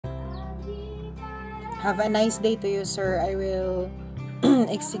Have a nice day to you, sir. I will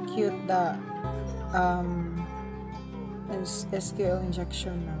execute the SQL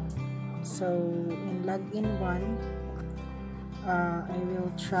injection now. So in login 1, I will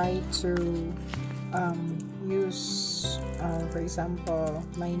try to use for example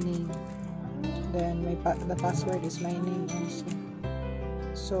my name, then the password is my name also.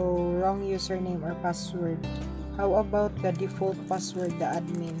 So wrong username or password. How about the default password, the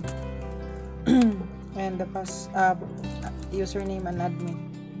admin, and the username and admin,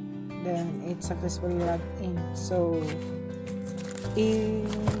 then it successfully logged in. So in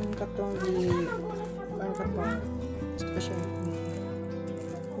katong ang katong special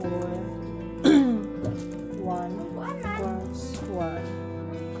or 1 plus 1,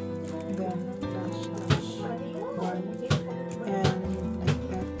 then dash 1, and like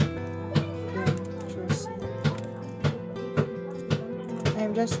that, then choose.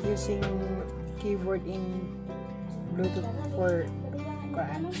 I'm just using keyboard in Bluetooth for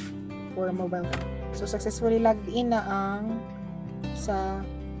mobile phone. So successfully logged in na ang sa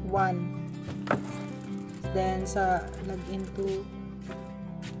 1. Then sa login 2,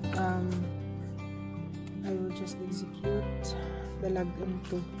 I will just execute the login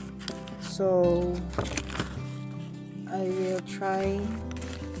 2. So I will try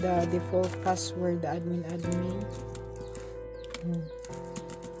the default password, the admin.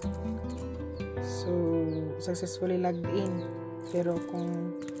 So successfully logged in, pero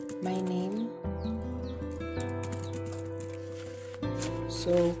kung my name,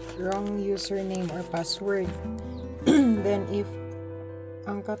 so wrong username or password. Then if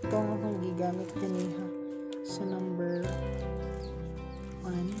ang katong akong gigamit kaniha sa number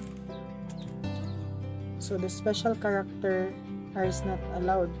 1, so the special character is not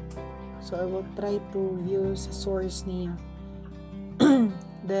allowed. So I will try to view sa source niya.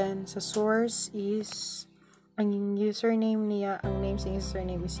 Then sa source is ang username niya, ang name sa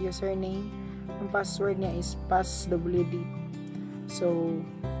username is username, ang password niya is passwd. So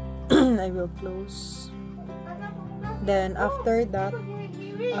I will close. Then after that,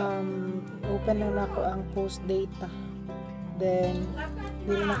 open lang ako ang post data. Then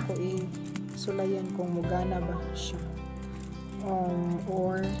dili na ko i-sulayan kung mugana ba siya,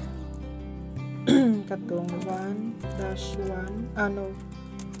 or katong 1-1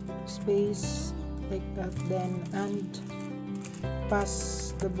 space like that, then and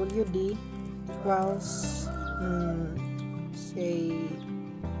passwd equals say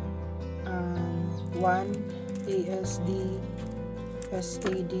 1 sada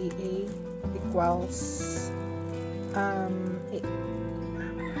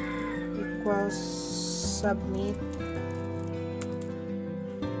equals submit.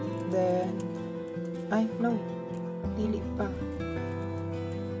 Then dili pa,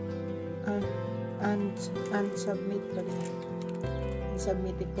 and submit lagi, and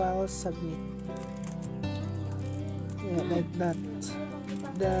submit equals submit, yeah, like that.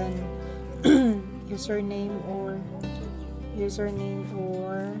 Then username or 1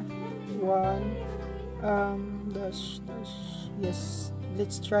 dash. Yes,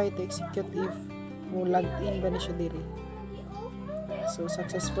 let's try to execute if mo logged in ba na siya diri. So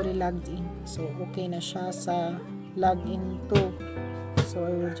successfully logged in, so okay na siya sa login 2. So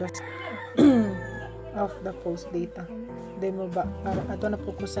I will just off the post data. Demo ba para ato na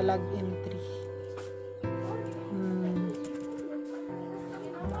po ko sa login 3.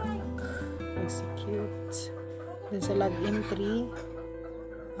 Execute. Then sa login 3,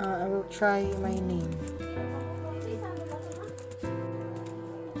 I will try my name.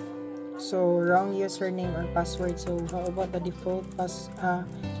 So wrong username or password. So how about the default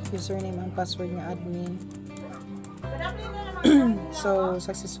username and password ng admin? So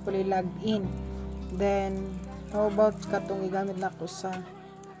successfully logged in. Then how about katong igamit na ko sa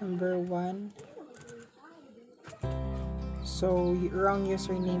number 1? So wrong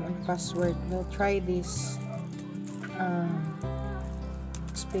username and password. We'll try this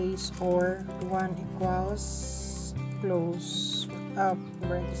space or 1 equals close up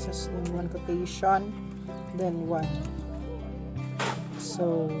parenthesis, then 1 quotation, then 1.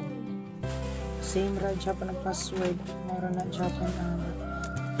 So same ra Japan ang password, mara na Japan ang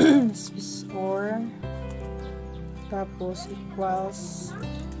space or tapos equals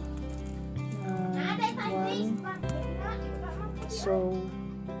 1. So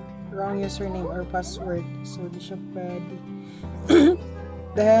wrong username or password, so di siya pwede.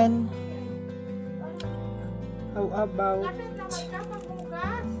 Then how about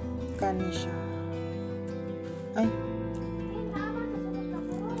kani siya,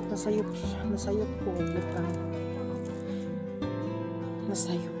 nasayop ko butang,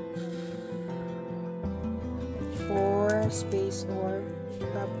 nasayop. space or,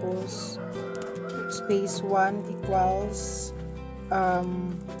 tapos space 1 equals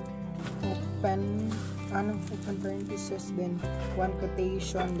open parenthesis, then 1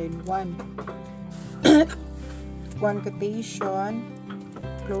 quotation, then 1 1 quotation,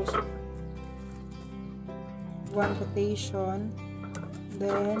 close 1 quotation,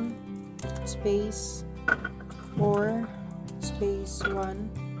 then space or space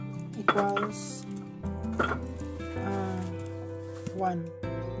 1 equals 1,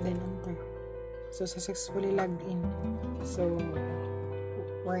 then enter. So successfully logged in. So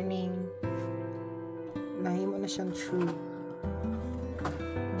warning, nahimo na siyang true.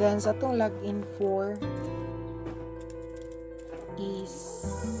 Then sa itong login for is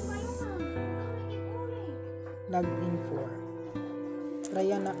login for,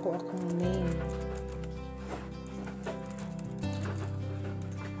 tryan ako akong name.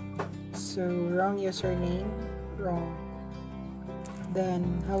 So wrong username, wrong. Then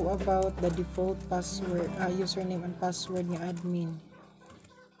how about the default password, username and password ni admin.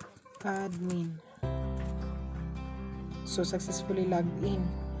 So successfully logged in.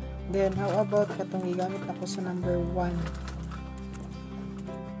 Then how about katong gigamit ako sa number 1.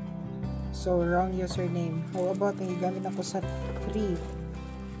 So wrong username. How about ang gigamit ako sa 3.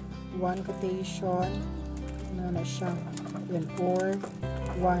 1 quotation, na siya, then or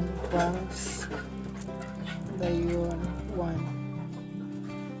 1 equals dayon 1,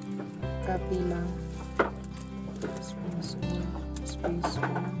 copy lang, space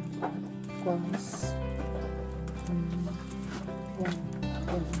 1 equals 1,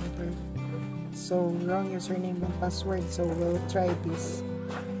 then enter. So wrong username and password. So we'll try this,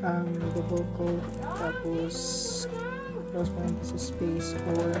 double quote, tapos close parenthesis, space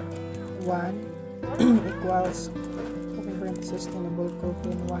or 1 equals open parenthesis, double quote,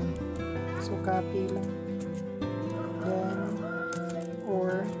 then 1. So copy lang, then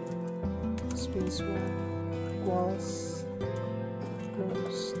or space 1 equals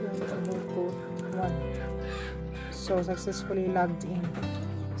close, then double quote, 1. So successfully logged in.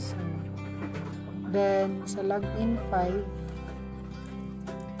 So then sa login 5,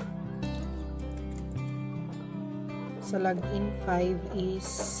 sa login 5 is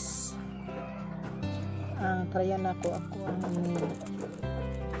tryan ako ang name.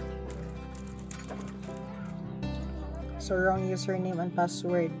 So wrong username and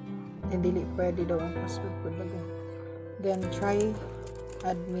password, and dili pwede daw ang password po bago. Then try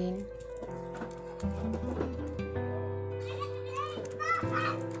admin.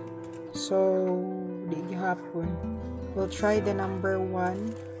 So di gihapon. We'll try the number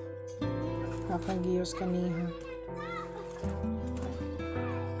 1 akong giyos kaniha.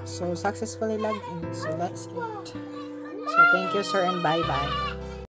 So successfully logged in. So that's it. So thank you sir, and bye bye.